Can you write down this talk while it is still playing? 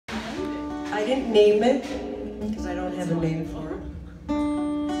I didn't name it, because I don't have a name for it.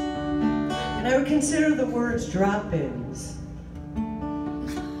 And I would consider the words drop-ins. And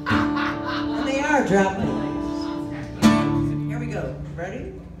they are drop-ins. Here we go.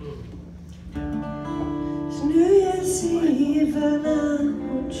 Ready? It's New Year's Eve and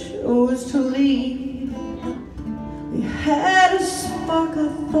I chose to leave. We had a spark I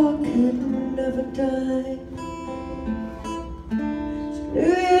thought could never die. It's New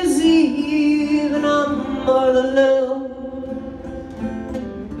Year's Eve and I'm all alone.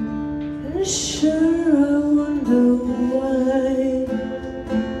 And sure I wonder why.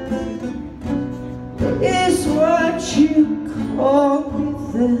 It's what you called me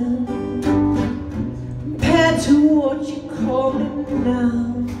then compared to what you call me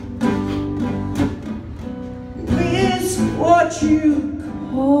now. It's what you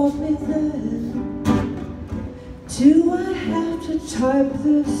called me then. Do I have to type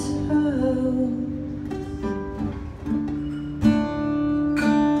this out?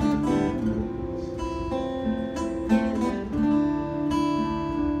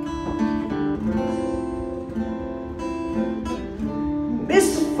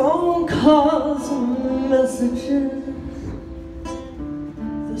 Missed phone calls and messages.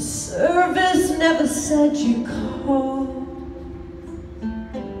 The service never said you called.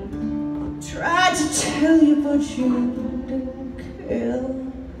 Tried to tell you but you didn't care.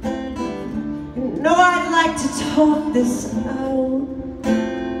 You know I'd like to talk this out.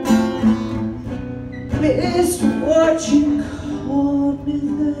 Missed what you called me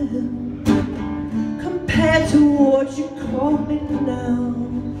then compared to what you call me now.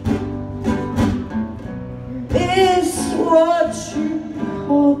 Missed what you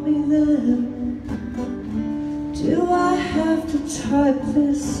called me then. Do I have to type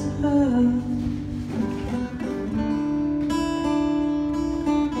this out?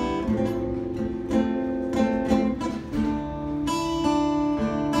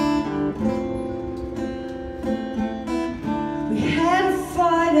 We had a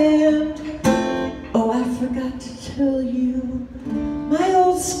fight and, oh, I forgot to tell you, my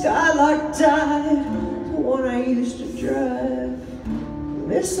old skylark died, the one I used to drive.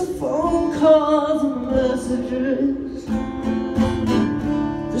 Miss the phone calls and messages.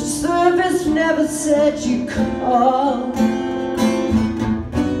 The service never said you called.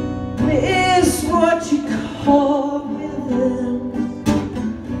 Miss what you called me then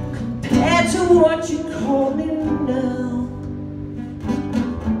compared to what you call me now.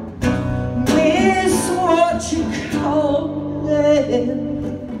 Miss what you called me then.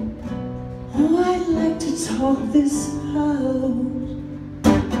 Oh, I'd like to talk this out.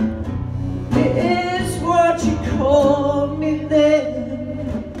 Is what you called me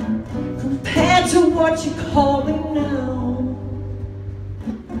then compared to what you call me now.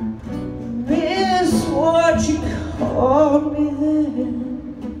 Is what you called me then.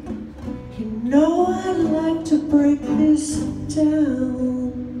 You know I'd like to break this down.